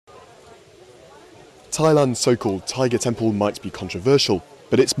Thailand's so-called Tiger Temple might be controversial,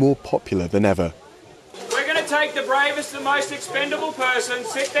 but it's more popular than ever. We're going to take the bravest and most expendable person,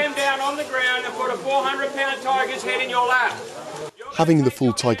 sit them down on the ground and put a 400-pound tiger's head in your lap. Having the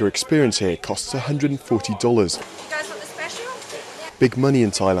full tiger experience here costs $140. You guys want the special? Big money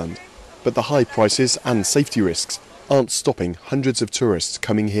in Thailand, but the high prices and safety risks aren't stopping hundreds of tourists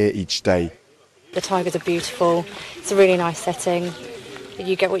coming here each day. The tigers are beautiful, it's a really nice setting,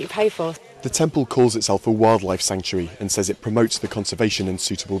 you get what you pay for. The temple calls itself a wildlife sanctuary and says it promotes the conservation and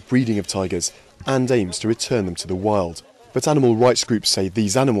suitable breeding of tigers and aims to return them to the wild. But animal rights groups say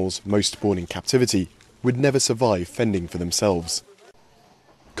these animals, most born in captivity, would never survive fending for themselves.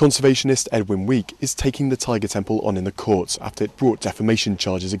 Conservationist Edwin Week is taking the Tiger Temple on in the courts after it brought defamation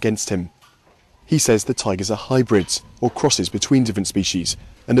charges against him. He says the tigers are hybrids, or crosses between different species,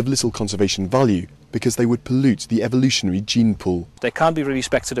 and of little conservation value because they would pollute the evolutionary gene pool. They can't be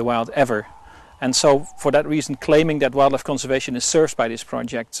released back to the wild ever. And so, for that reason, claiming that wildlife conservation is served by this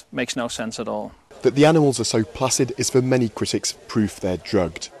project makes no sense at all. That the animals are so placid is for many critics proof they're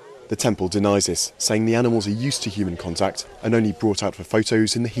drugged. The temple denies this, saying the animals are used to human contact and only brought out for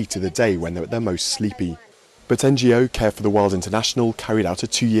photos in the heat of the day when they're at their most sleepy. But NGO Care for the Wild International carried out a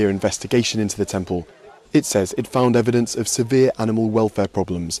 2-year investigation into the temple. It says it found evidence of severe animal welfare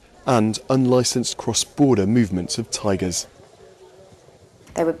problems and unlicensed cross-border movements of tigers.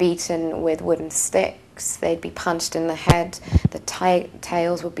 They were beaten with wooden sticks, they'd be punched in the head, the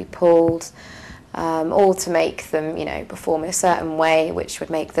tails would be pulled, all to make them, perform in a certain way which would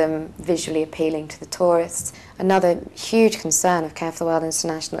make them visually appealing to the tourists. Another huge concern of Care for the Wild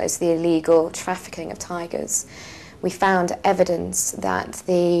International is the illegal trafficking of tigers. We found evidence that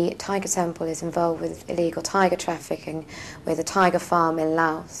the Tiger Temple is involved with illegal tiger trafficking with a tiger farm in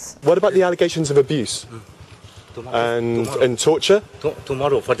Laos. What about the allegations of abuse and torture?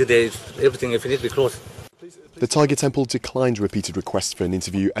 Tomorrow, for today, everything is finished, we close. The Tiger Temple declined repeated requests for an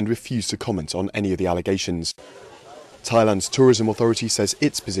interview and refused to comment on any of the allegations. Thailand's tourism authority says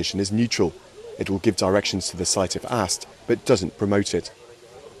its position is neutral. It will give directions to the site if asked, but doesn't promote it.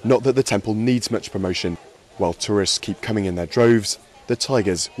 Not that the temple needs much promotion. While tourists keep coming in their droves, the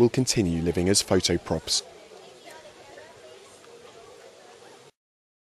tigers will continue living as photo props.